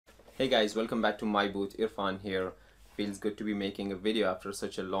Hey guys, welcome back to MiiBooth. Irfan here. Feels good to be making a video after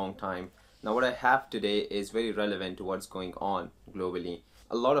such a long time. Now what I have today is very relevant to what's going on globally.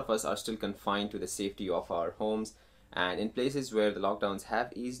 A lot of us are still confined to the safety of our homes, and in places where the lockdowns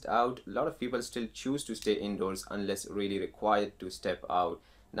have eased out, a lot of people still choose to stay indoors unless really required to step out.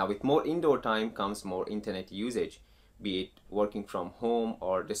 Now with more indoor time comes more internet usage, be it working from home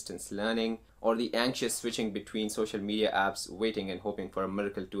or distance learning, or the anxious switching between social media apps, waiting and hoping for a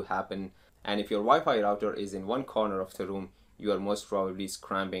miracle to happen. And if your Wi Fi router is in one corner of the room, you are most probably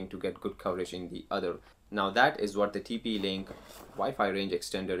scrambling to get good coverage in the other. Now, that is what the TP-Link Wi Fi range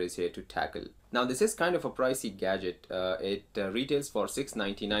extender is here to tackle. Now, this is kind of a pricey gadget. It retails for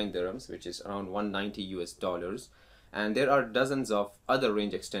 699 dirhams, which is around 190 US dollars. And there are dozens of other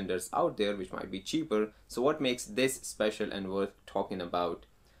range extenders out there which might be cheaper. So what makes this special and worth talking about?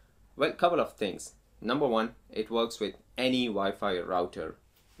 Well, couple of things. Number one, it works with any Wi-Fi router.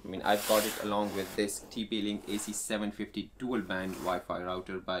 I mean, I've got it along with this TP-Link AC750 dual band Wi-Fi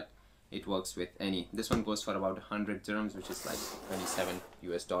router, but it works with any. This one goes for about 100 dirhams, which is like 27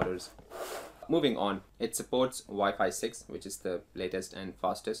 US dollars. Moving on, it supports Wi-Fi 6, which is the latest and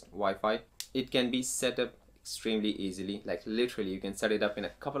fastest Wi-Fi. It can be set up extremely easily, like literally you can set it up in a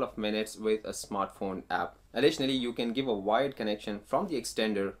couple of minutes with a smartphone app. Additionally, you can give a wired connection from the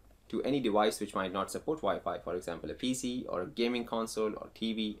extender to any device which might not support Wi-Fi, for example a PC or a gaming console or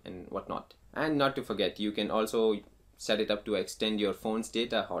TV and whatnot. And not to forget, you can also set it up to extend your phone's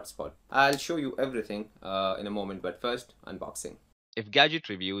data hotspot. I'll show you everything in a moment, but first, unboxing. If gadget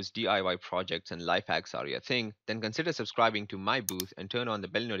reviews, DIY projects, and life hacks are your thing, then consider subscribing to MiiBooth and turn on the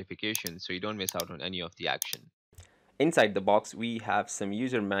bell notifications so you don't miss out on any of the action. Inside the box, we have some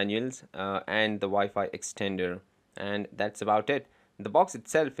user manuals and the Wi-Fi extender, and that's about it. The box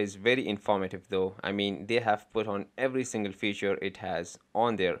itself is very informative though. I mean, they have put on every single feature it has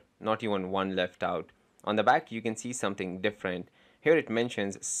on there, not even one left out. On the back, you can see something different. Here it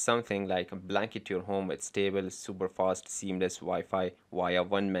mentions something like blanket your home with stable, super fast, seamless Wi-Fi via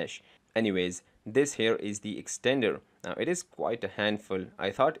one mesh. Anyways, this here is the extender. Now it is quite a handful. I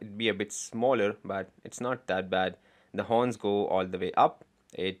thought it'd be a bit smaller, but it's not that bad. The horns go all the way up.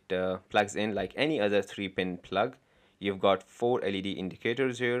 It plugs in like any other 3-pin plug. You've got 4 LED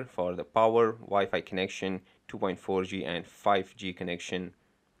indicators here for the power, Wi-Fi connection, 2.4G and 5G connection.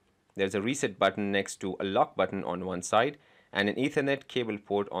 There's a reset button next to a lock button on one side and an Ethernet cable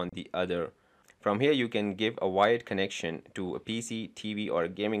port on the other. From here you can give a wired connection to a PC, TV or a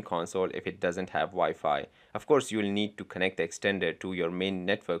gaming console if it doesn't have Wi-Fi. Of course, you'll need to connect the extender to your main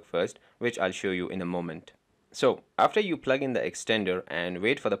network first, which I'll show you in a moment. So, after you plug in the extender and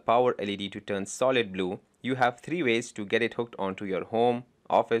wait for the power LED to turn solid blue, you have 3 ways to get it hooked onto your home,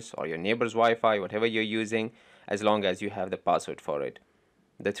 office or your neighbor's Wi-Fi, whatever you're using, as long as you have the password for it.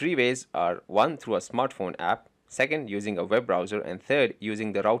 The 3 ways are: 1, through a smartphone app, 2nd, using a web browser, and 3rd,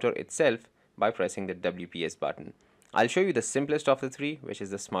 using the router itself by pressing the WPS button. I'll show you the simplest of the 3, which is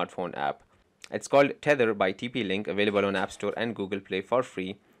the smartphone app. It's called Tether by TP-Link, available on App Store and Google Play for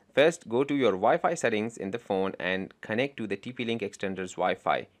free. First, go to your Wi-Fi settings in the phone and connect to the TP-Link extender's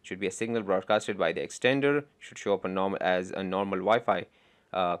Wi-Fi. Should be a signal broadcasted by the extender, should show up as a normal Wi-Fi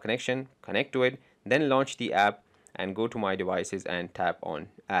connection. Connect to it, then launch the app and go to My Devices and tap on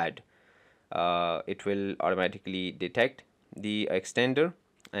Add. It will automatically detect the extender,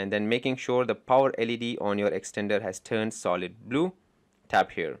 and then making sure the power LED on your extender has turned solid blue,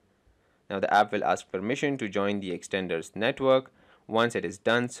 tap here. Now the app will ask permission to join the extender's network. Once it is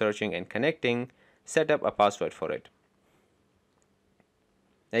done searching and connecting, set up a password for it.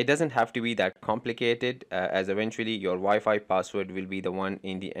 Now, it doesn't have to be that complicated, as eventually your Wi-Fi password will be the one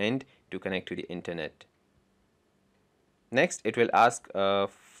in the end to connect to the internet. Next, it will ask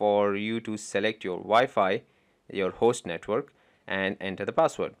for you to select your Wi-Fi, your host network, and enter the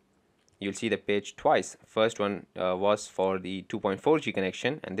password. You'll see the page twice. First one was for the 2.4G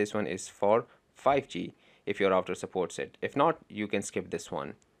connection, and this one is for 5G if your router supports it. If not, you can skip this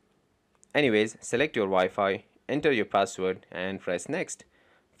one. Anyways, select your Wi-Fi, enter your password, and press next.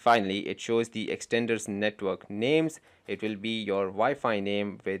 Finally, it shows the extender's network names. It will be your Wi-Fi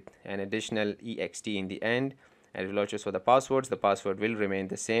name with an additional EXT in the end, and it will also show the passwords. The password will remain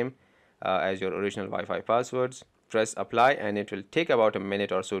the same as your original Wi-Fi passwords. Press apply and it will take about a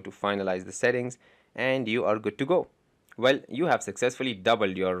minute or so to finalize the settings, and you are good to go. Well, you have successfully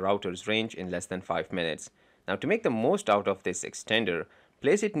doubled your router's range in less than 5 minutes. Now, to make the most out of this extender,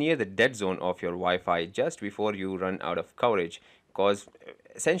 place it near the dead zone of your Wi-Fi just before you run out of coverage, because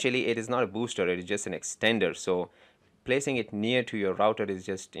essentially it is not a booster, it is just an extender. So placing it near to your router is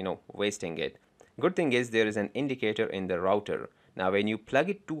just, wasting it. Good thing is there is an indicator in the router. Now when you plug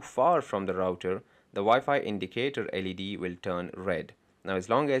it too far from the router, the Wi-Fi indicator LED will turn red. Now as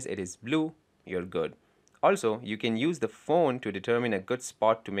long as it is blue, you're good. Also, you can use the phone to determine a good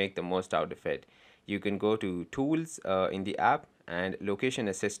spot to make the most out of it. You can go to Tools in the app and Location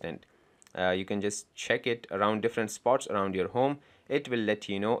Assistant. You can just check it around different spots around your home. It will let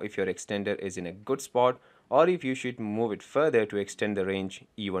you know if your extender is in a good spot or if you should move it further to extend the range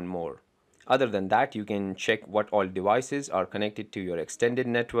even more. Other than that, you can check what all devices are connected to your extended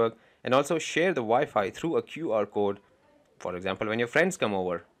network and also share the Wi-Fi through a QR code, for example, when your friends come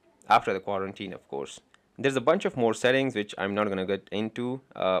over, after the quarantine, of course. There's a bunch of more settings which I'm not going to get into.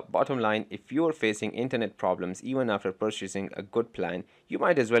 Bottom line, if you're facing internet problems even after purchasing a good plan, you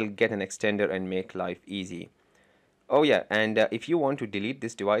might as well get an extender and make life easy. Oh yeah, and if you want to delete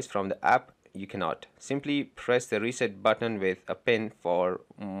this device from the app, you cannot. Simply press the reset button with a pin for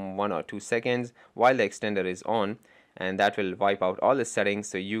 1 or 2 seconds while the extender is on, and that will wipe out all the settings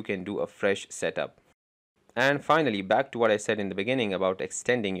so you can do a fresh setup. And finally, back to what I said in the beginning about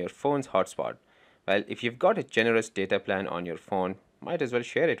extending your phone's hotspot. Well, if you've got a generous data plan on your phone, might as well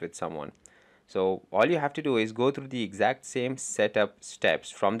share it with someone. So all you have to do is go through the exact same setup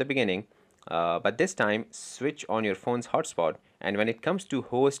steps from the beginning, but this time switch on your phone's hotspot, and when it comes to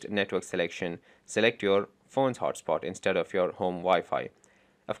host network selection, select your phone's hotspot instead of your home Wi-Fi.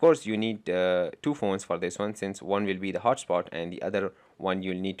 Of course, you need two phones for this one, since one will be the hotspot and the other one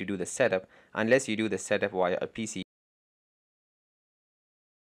you'll need to do the setup, unless you do the setup via a PC.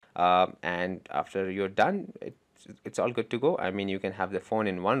 And after you're done, it's all good to go. I mean, you can have the phone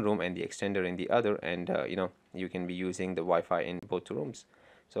in one room and the extender in the other, and you can be using the Wi-Fi in both rooms.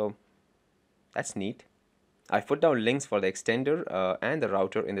 So that's neat. I've put down links for the extender and the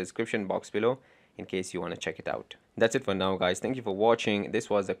router in the description box below in case you want to check it out. That's it for now, guys. Thank you for watching. This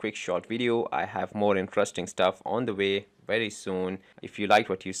was a quick short video. I have more interesting stuff on the way very soon. If you liked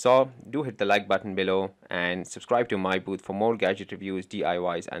what you saw, do hit the like button below and subscribe to MiiBooth for more gadget reviews,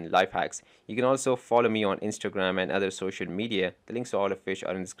 DIYs and life hacks. You can also follow me on Instagram and other social media, the links to all of which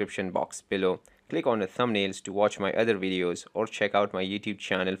are in the description box below. Click on the thumbnails to watch my other videos or check out my YouTube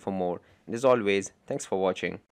channel for more. And as always, thanks for watching.